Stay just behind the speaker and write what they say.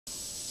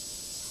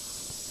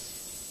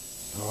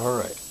All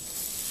right.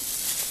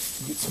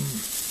 Get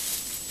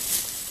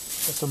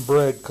some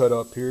bread cut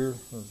up here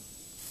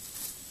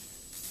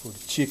for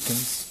the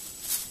chickens,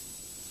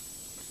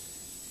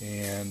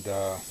 and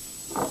I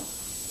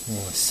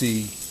want to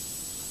see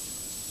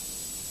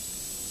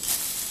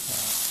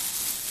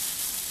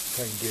if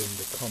I can get them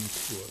to come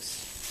to us.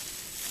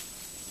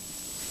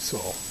 So,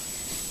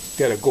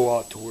 got to go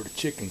out to where the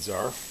chickens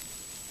are.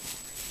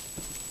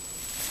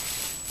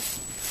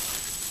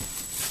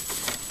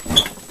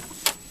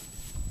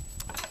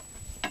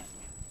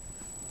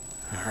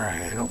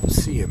 Alright, I don't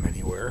see him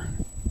anywhere.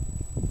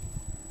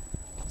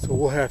 So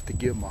we'll have to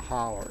give him a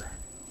holler.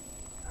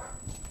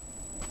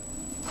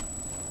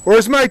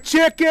 Where's my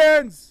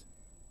chickens?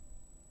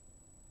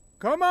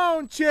 Come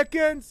on,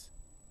 chickens!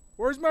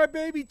 Where's my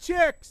baby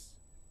chicks?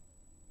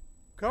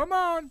 Come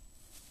on!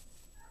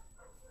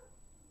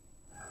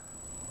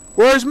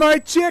 Where's my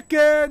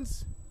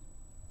chickens?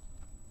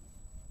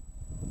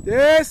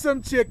 There's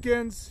some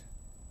chickens.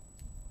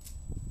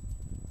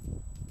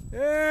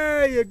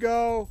 There you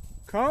go.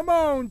 Come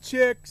on,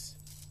 chicks.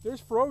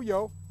 There's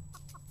Froyo.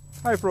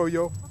 Hi,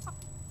 Froyo.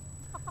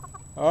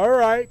 All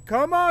right,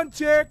 come on,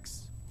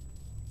 chicks.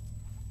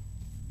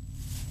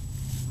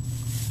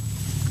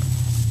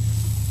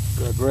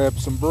 Gotta grab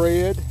some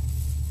bread.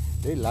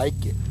 They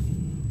like it.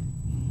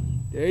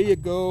 There you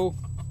go.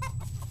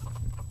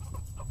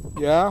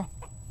 Yeah.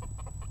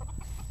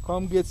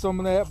 Come get some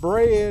of that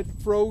bread,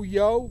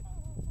 Froyo.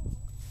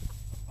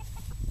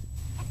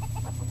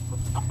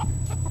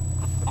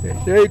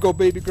 There you go,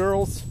 baby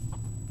girls.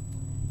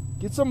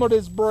 Get some of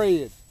this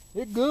bread.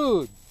 It's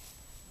good.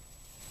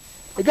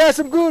 It got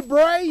some good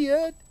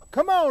bread.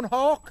 Come on,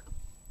 Hawk.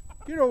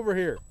 Get over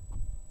here.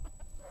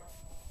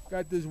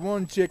 Got this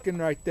one chicken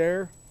right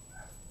there.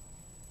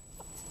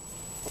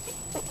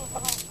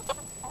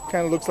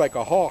 Kind of looks like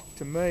a hawk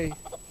to me.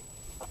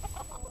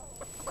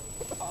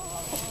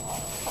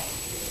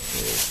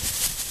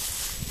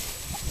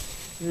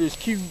 Here's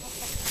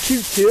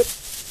Q-Tip.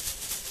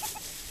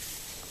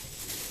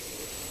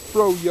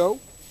 Froyo.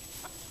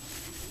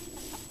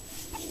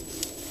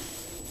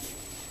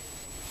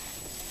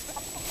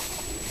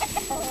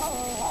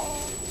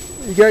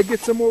 You gotta get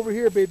some over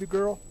here, baby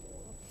girl.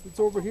 It's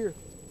over here.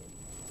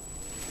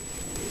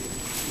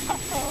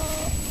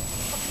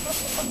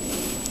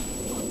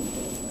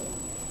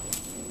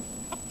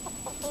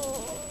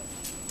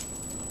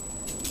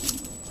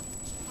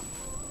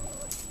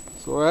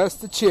 So that's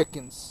the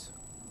chickens.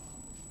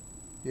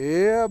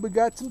 Yeah, we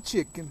got some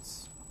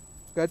chickens.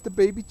 Got the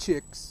baby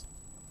chicks.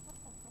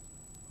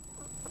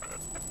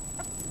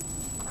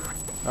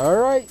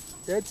 Alright,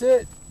 that's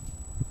it.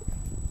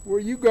 Where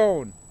you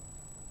going?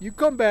 You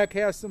come back,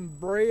 have some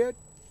bread.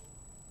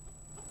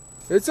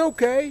 It's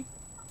okay.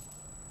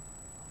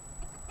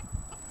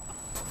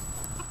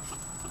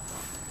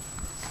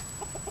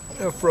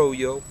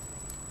 Froyo.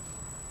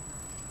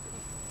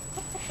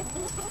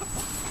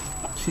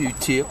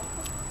 Q-Tip.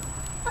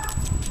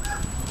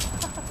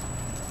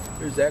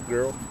 There's that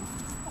girl.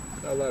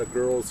 Got a lot of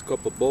girls, a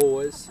couple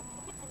boys.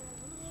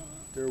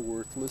 They're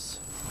worthless.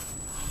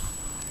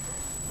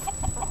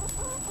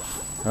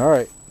 All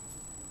right.